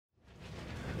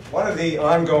One of the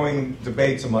ongoing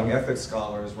debates among ethics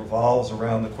scholars revolves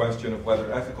around the question of whether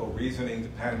ethical reasoning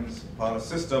depends upon a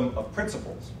system of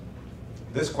principles.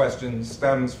 This question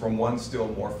stems from one still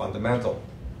more fundamental.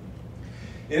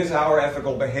 Is our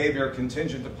ethical behavior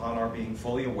contingent upon our being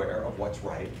fully aware of what's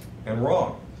right and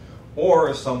wrong? Or,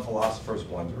 as some philosophers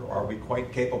wonder, are we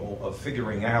quite capable of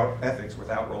figuring out ethics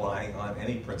without relying on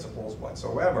any principles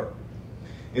whatsoever?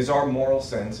 Is our moral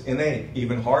sense innate,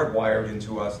 even hardwired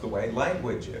into us the way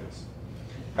language is?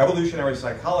 Evolutionary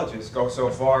psychologists go so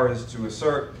far as to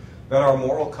assert that our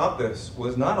moral compass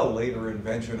was not a later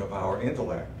invention of our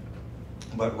intellect,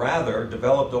 but rather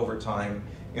developed over time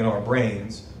in our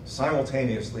brains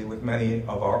simultaneously with many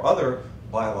of our other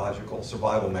biological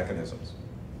survival mechanisms.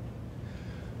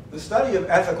 The study of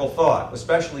ethical thought,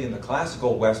 especially in the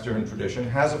classical Western tradition,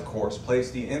 has of course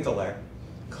placed the intellect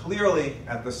clearly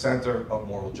at the center of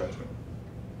moral judgment.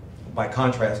 By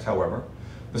contrast, however,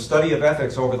 the study of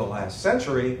ethics over the last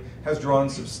century has drawn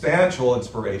substantial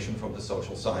inspiration from the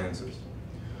social sciences.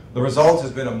 The result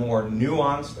has been a more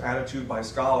nuanced attitude by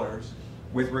scholars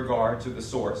with regard to the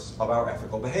source of our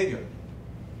ethical behavior.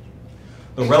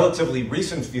 The relatively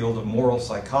recent field of moral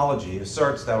psychology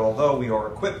asserts that although we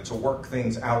are equipped to work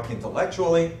things out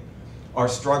intellectually, our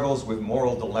struggles with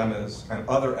moral dilemmas and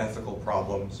other ethical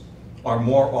problems are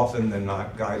more often than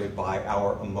not guided by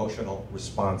our emotional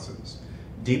responses,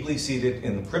 deeply seated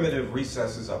in the primitive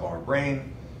recesses of our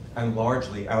brain and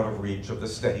largely out of reach of the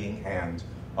steadying hand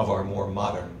of our more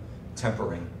modern,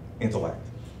 tempering intellect.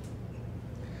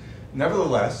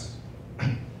 Nevertheless,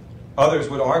 others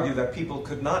would argue that people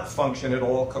could not function at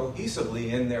all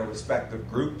cohesively in their respective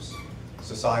groups,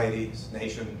 societies,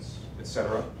 nations,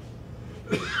 etc.,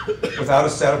 without a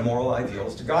set of moral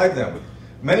ideals to guide them.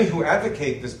 Many who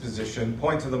advocate this position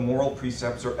point to the moral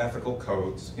precepts or ethical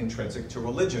codes intrinsic to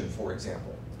religion, for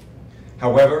example.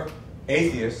 However,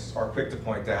 atheists are quick to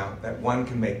point out that one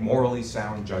can make morally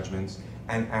sound judgments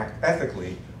and act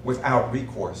ethically without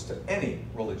recourse to any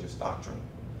religious doctrine.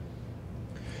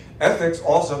 Ethics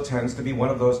also tends to be one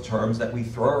of those terms that we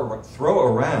throw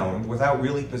around without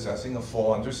really possessing a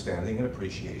full understanding and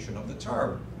appreciation of the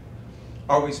term.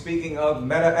 Are we speaking of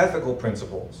meta-ethical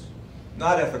principles?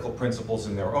 Not ethical principles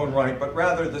in their own right, but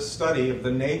rather the study of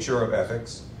the nature of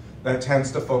ethics that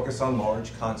tends to focus on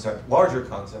larger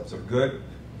concepts of good,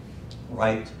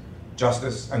 right,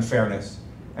 justice, and fairness,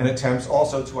 and attempts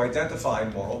also to identify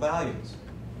moral values?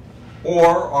 Or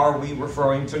are we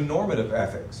referring to normative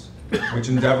ethics, which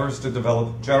endeavors to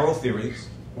develop general theories,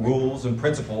 rules, and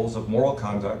principles of moral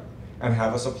conduct and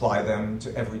have us apply them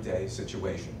to everyday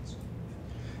situations?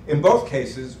 In both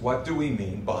cases, what do we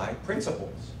mean by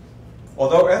principles?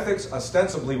 Although ethics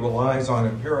ostensibly relies on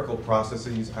empirical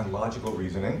processes and logical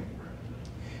reasoning,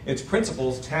 its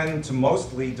principles tend to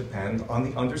mostly depend on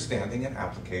the understanding and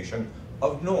application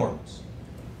of norms.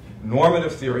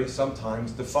 Normative theory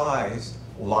sometimes defies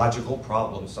logical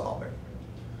problem solving.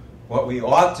 What we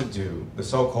ought to do, the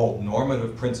so-called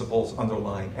normative principles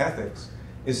underlying ethics,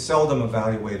 is seldom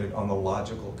evaluated on the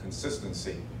logical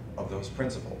consistency of those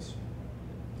principles.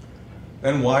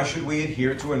 Then why should we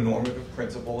adhere to a normative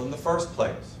principle in the first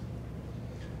place?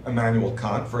 Immanuel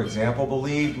Kant, for example,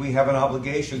 believed we have an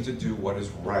obligation to do what is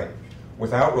right,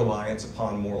 without reliance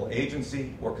upon moral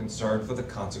agency or concern for the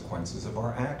consequences of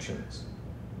our actions.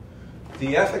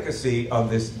 The efficacy of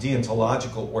this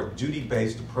deontological or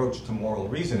duty-based approach to moral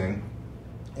reasoning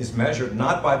is measured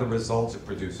not by the results it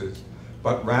produces,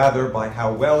 but rather by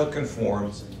how well it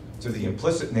conforms to the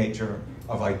implicit nature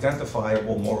of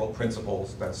identifiable moral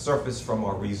principles that surface from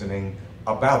our reasoning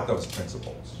about those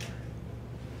principles.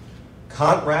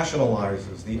 Kant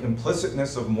rationalizes the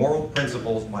implicitness of moral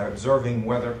principles by observing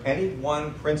whether any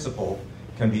one principle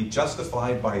can be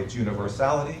justified by its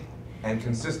universality and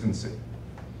consistency.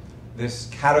 This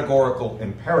categorical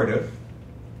imperative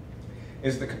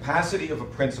is the capacity of a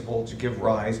principle to give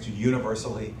rise to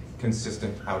universally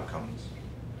consistent outcomes.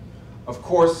 Of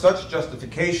course, such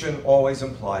justification always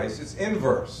implies its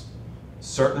inverse.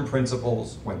 Certain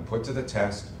principles, when put to the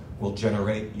test, will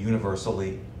generate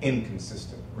universally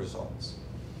inconsistent results.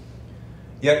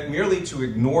 Yet merely to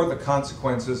ignore the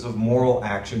consequences of moral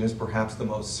action is perhaps the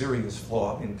most serious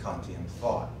flaw in Kantian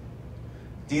thought.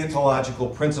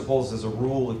 Deontological principles, as a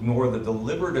rule, ignore the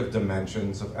deliberative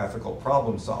dimensions of ethical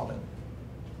problem solving.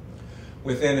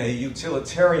 Within a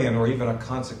utilitarian or even a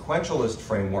consequentialist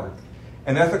framework,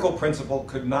 an ethical principle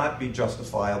could not be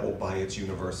justifiable by its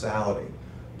universality,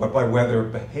 but by whether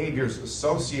behaviors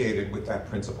associated with that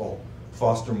principle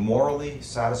foster morally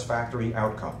satisfactory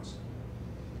outcomes.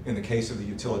 In the case of the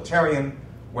utilitarian,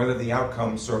 whether the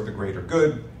outcomes serve the greater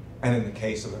good, and in the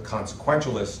case of the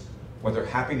consequentialist, whether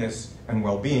happiness and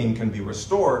well-being can be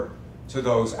restored to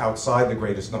those outside the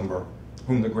greatest number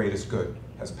whom the greatest good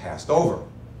has passed over.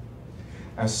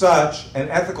 As such, an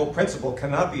ethical principle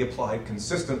cannot be applied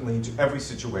consistently to every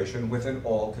situation within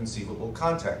all conceivable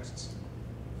contexts,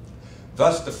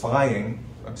 thus violating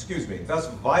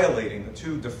the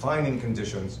two defining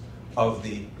conditions of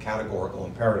the categorical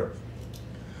imperative.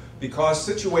 Because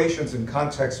situations and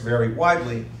contexts vary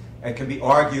widely, and can be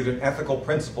argued an ethical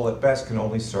principle at best can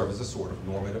only serve as a sort of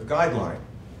normative guideline.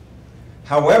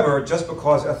 However, just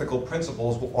because ethical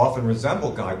principles will often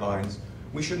resemble guidelines,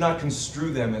 we should not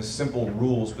construe them as simple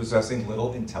rules possessing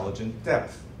little intelligent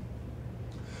depth.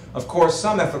 Of course,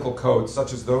 some ethical codes,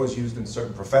 such as those used in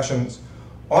certain professions,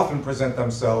 often present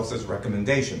themselves as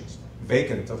recommendations,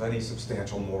 vacant of any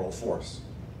substantial moral force.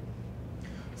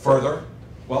 Further,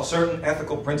 while certain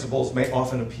ethical principles may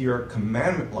often appear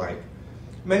commandment-like,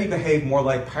 many behave more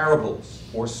like parables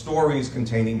or stories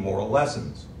containing moral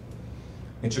lessons.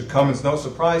 It should come as no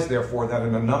surprise, therefore, that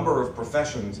in a number of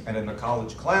professions and in the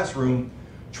college classroom,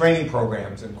 training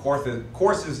programs and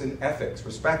courses in ethics,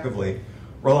 respectively,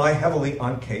 rely heavily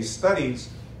on case studies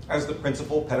as the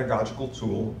principal pedagogical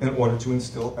tool in order to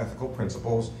instill ethical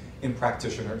principles in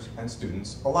practitioners and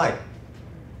students alike.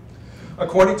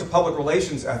 According to public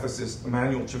relations ethicist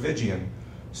Emmanuel Chavigian,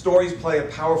 stories play a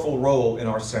powerful role in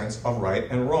our sense of right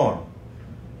and wrong.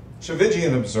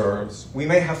 Chavigian observes, we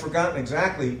may have forgotten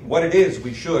exactly what it is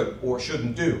we should or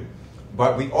shouldn't do,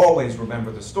 but we always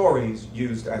remember the stories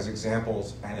used as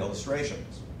examples and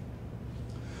illustrations.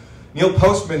 Neil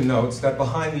Postman notes that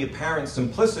behind the apparent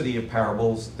simplicity of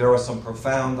parables, there are some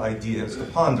profound ideas to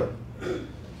ponder.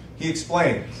 He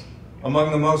explains,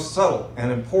 among the most subtle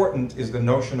and important is the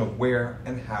notion of where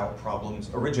and how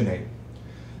problems originate.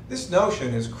 This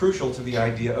notion is crucial to the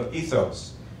idea of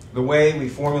ethos, the way we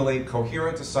formulate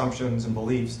coherent assumptions and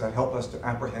beliefs that help us to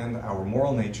apprehend our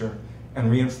moral nature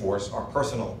and reinforce our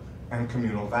personal and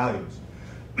communal values.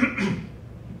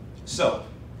 So,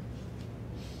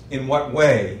 in what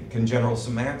way can general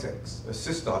semantics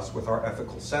assist us with our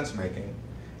ethical sense-making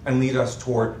and lead us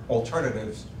toward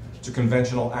alternatives to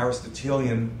conventional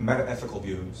Aristotelian meta-ethical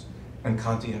views and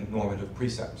Kantian normative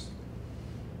precepts?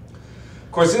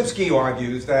 Korzybski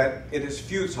argues that it is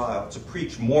futile to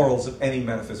preach morals of any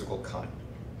metaphysical kind.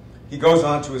 He goes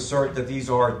on to assert that these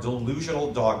are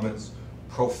delusional dogmas,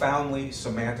 profoundly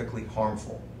semantically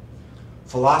harmful.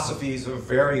 Philosophies of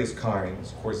various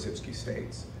kinds, Korzybski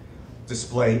states,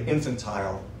 display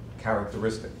infantile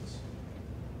characteristics.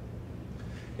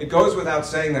 It goes without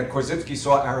saying that Korzybski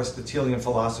saw Aristotelian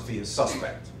philosophy as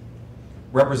suspect,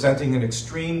 representing an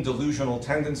extreme delusional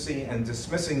tendency and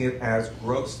dismissing it as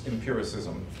gross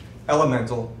empiricism,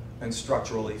 elemental and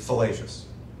structurally fallacious.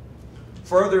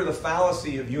 Further, the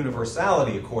fallacy of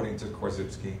universality, according to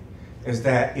Korzybski, is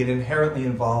that it inherently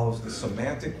involves the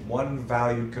semantic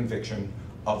one-value conviction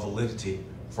of validity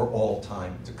for all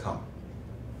time to come.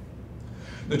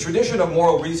 The tradition of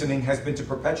moral reasoning has been to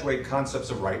perpetuate concepts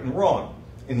of right and wrong,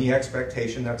 in the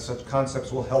expectation that such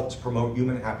concepts will help to promote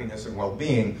human happiness and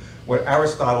well-being, what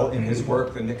Aristotle in his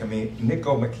work, the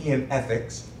Nicomachean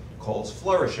Ethics, calls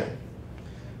flourishing.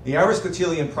 The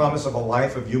Aristotelian promise of a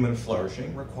life of human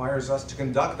flourishing requires us to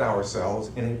conduct ourselves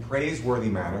in a praiseworthy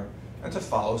manner and to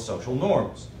follow social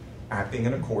norms, acting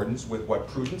in accordance with what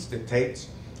prudence dictates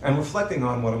and reflecting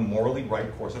on what a morally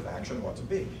right course of action ought to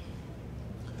be.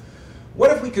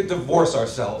 What if we could divorce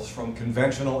ourselves from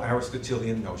conventional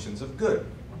Aristotelian notions of good?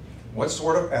 What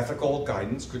sort of ethical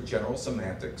guidance could general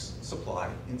semantics supply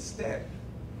instead?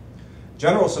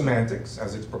 General semantics,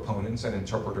 as its proponents and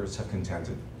interpreters have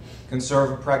contended, can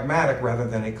serve a pragmatic rather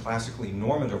than a classically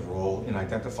normative role in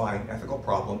identifying ethical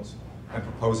problems and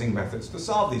proposing methods to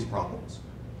solve these problems.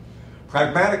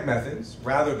 Pragmatic methods,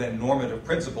 rather than normative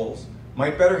principles,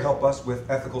 might better help us with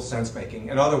ethical sense-making,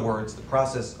 in other words, the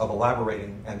process of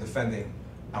elaborating and defending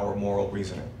our moral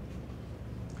reasoning.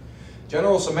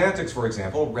 General semantics, for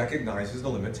example, recognizes the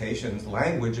limitations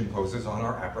language imposes on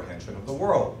our apprehension of the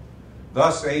world.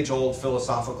 Thus, age-old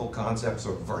philosophical concepts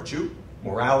of virtue,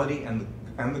 morality, and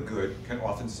the good can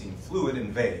often seem fluid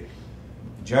and vague.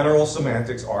 General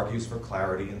semantics argues for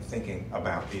clarity in thinking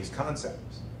about these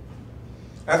concepts.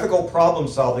 Ethical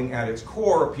problem-solving at its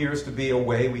core appears to be a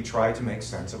way we try to make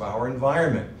sense of our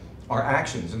environment, our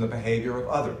actions, and the behavior of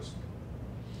others.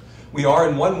 We are,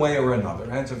 in one way or another,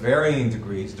 and to varying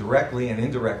degrees, directly and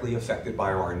indirectly affected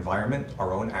by our environment,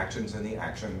 our own actions, and the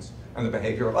actions and the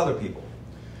behavior of other people.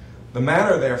 The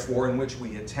manner, therefore, in which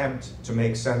we attempt to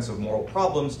make sense of moral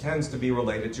problems tends to be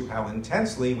related to how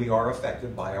intensely we are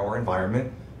affected by our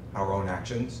environment, our own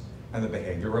actions, and the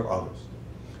behavior of others.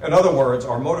 In other words,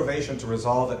 our motivation to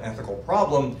resolve an ethical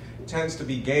problem tends to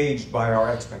be gauged by our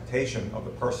expectation of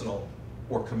the personal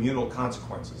or communal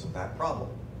consequences of that problem.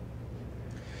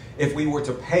 If we were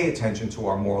to pay attention to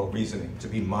our moral reasoning, to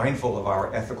be mindful of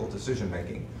our ethical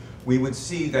decision-making, we would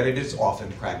see that it is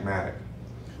often pragmatic.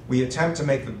 We attempt to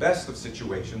make the best of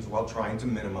situations while trying to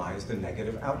minimize the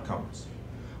negative outcomes.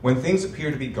 When things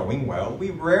appear to be going well, we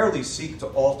rarely seek to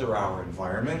alter our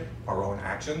environment, our own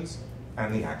actions,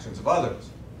 and the actions of others.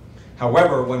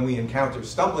 However, when we encounter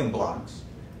stumbling blocks,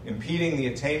 impeding the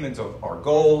attainment of our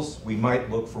goals, we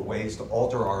might look for ways to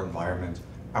alter our environment,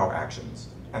 our actions,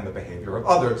 and the behavior of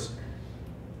others,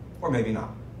 or maybe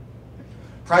not.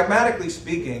 Pragmatically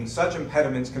speaking, such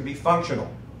impediments can be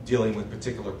functional, dealing with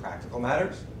particular practical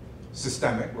matters,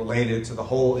 systemic, related to the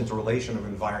whole interrelation of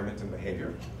environment and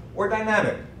behavior, or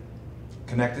dynamic,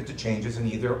 connected to changes in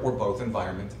either or both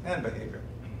environment and behavior.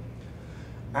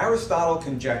 Aristotle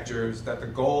conjectures that the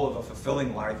goal of a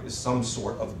fulfilling life is some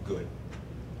sort of good.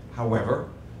 However,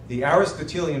 the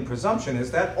Aristotelian presumption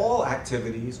is that all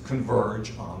activities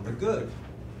converge on the good.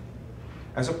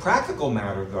 As a practical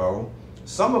matter, though,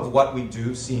 some of what we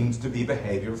do seems to be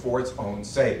behavior for its own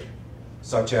sake,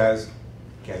 such as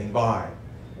getting by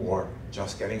or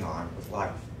just getting on with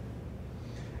life.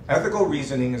 Ethical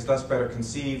reasoning is thus better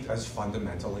conceived as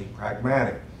fundamentally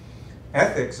pragmatic.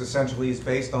 Ethics essentially is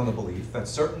based on the belief that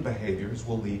certain behaviors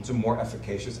will lead to more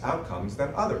efficacious outcomes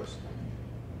than others.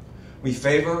 We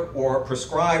favor or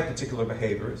prescribe particular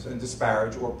behaviors and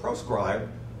disparage or proscribe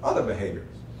other behaviors.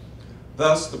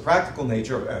 Thus, the practical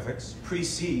nature of ethics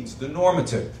precedes the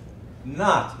normative,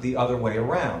 not the other way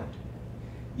around.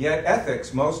 Yet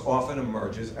ethics most often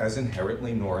emerges as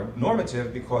inherently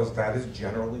normative because that is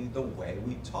generally the way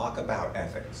we talk about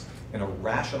ethics, in a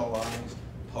rationalized,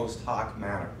 post hoc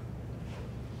manner.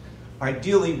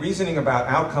 Ideally, reasoning about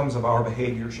outcomes of our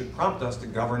behavior should prompt us to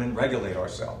govern and regulate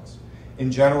ourselves.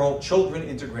 In general, children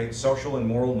integrate social and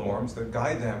moral norms that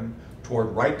guide them toward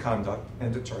right conduct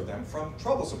and deter them from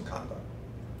troublesome conduct.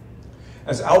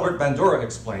 As Albert Bandura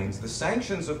explains, the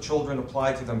sanctions of children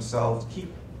apply to themselves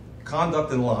keep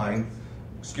conduct in line,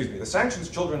 the sanctions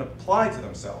children apply to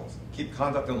themselves keep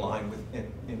conduct in line with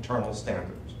internal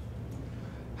standards.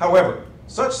 However,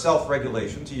 such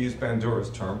self-regulation, to use Bandura's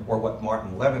term, or what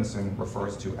Martin Levinson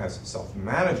refers to as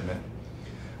self-management,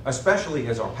 especially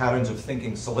as our patterns of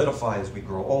thinking solidify as we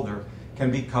grow older,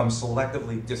 can become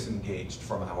selectively disengaged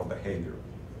from our behavior.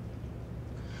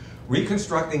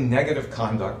 Reconstructing negative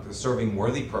conduct as serving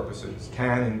worthy purposes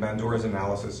can, in Bandura's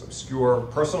analysis, obscure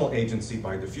personal agency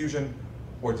by diffusion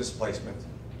or displacement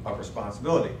of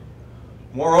responsibility.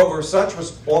 Moreover, such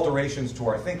alterations to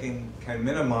our thinking can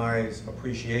minimize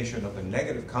appreciation of the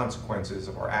negative consequences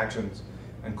of our actions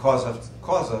and cause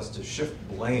us to shift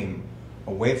blame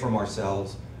away from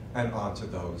ourselves and onto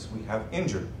those we have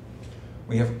injured.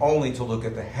 We have only to look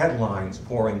at the headlines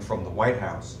pouring from the White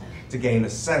House to gain a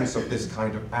sense of this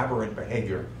kind of aberrant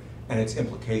behavior and its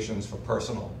implications for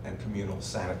personal and communal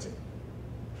sanity.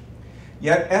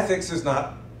 Yet ethics is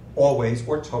not always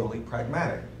or totally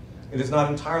pragmatic. It is not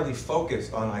entirely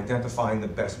focused on identifying the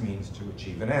best means to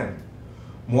achieve an end.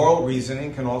 Moral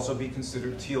reasoning can also be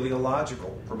considered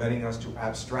teleological, permitting us to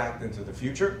abstract into the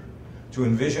future, to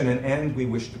envision an end we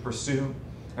wish to pursue,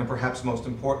 and perhaps most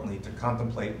importantly, to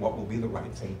contemplate what will be the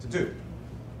right thing to do.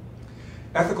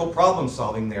 Ethical problem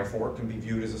solving, therefore, can be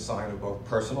viewed as a sign of both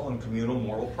personal and communal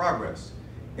moral progress,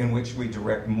 in which we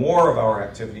direct more of our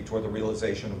activity toward the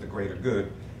realization of the greater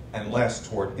good and less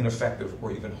toward ineffective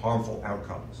or even harmful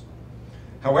outcomes.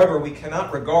 However, we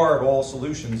cannot regard all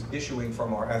solutions issuing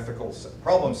from our ethical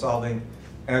problem solving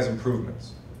as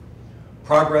improvements.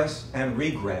 Progress and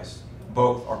regress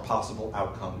both are possible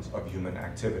outcomes of human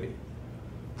activity.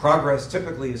 Progress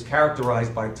typically is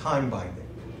characterized by time binding,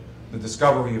 the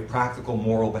discovery of practical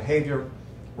moral behavior,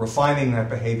 refining that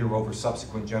behavior over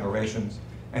subsequent generations,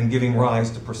 and giving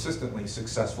rise to persistently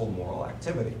successful moral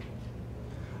activity.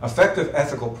 Effective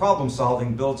ethical problem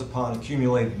solving builds upon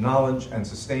accumulated knowledge and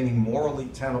sustaining morally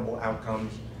tenable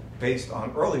outcomes based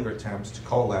on earlier attempts to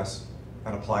coalesce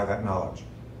and apply that knowledge.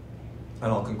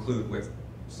 And I'll conclude with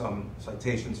some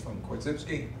citations from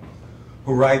Korzybski,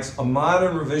 who writes, "A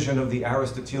modern revision of the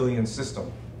Aristotelian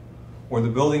system, or the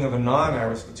building of a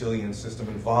non-Aristotelian system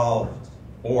involved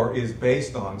or is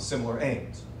based on similar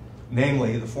aims,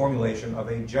 namely the formulation of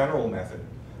a general method,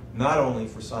 not only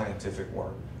for scientific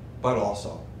work, but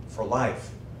also for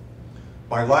life."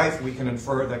 By life, we can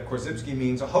infer that Korzybski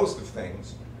means a host of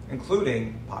things,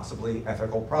 including possibly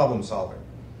ethical problem solving.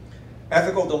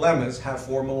 Ethical dilemmas have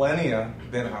for millennia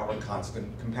been our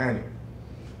constant companion.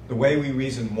 The way we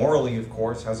reason morally, of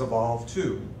course, has evolved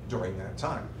too during that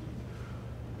time.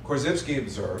 Korzybski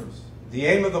observes The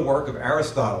aim of the work of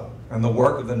Aristotle and the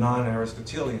work of the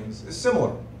non-Aristotelians is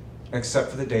similar,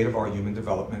 except for the date of our human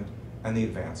development and the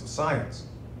advance of science.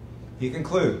 He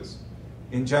concludes,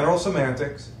 in General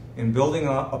Semantics, in building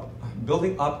up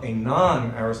a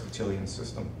non-Aristotelian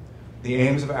system, the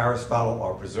aims of Aristotle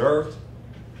are preserved,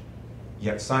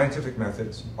 yet scientific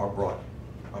methods are brought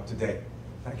up to date.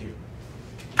 Thank you.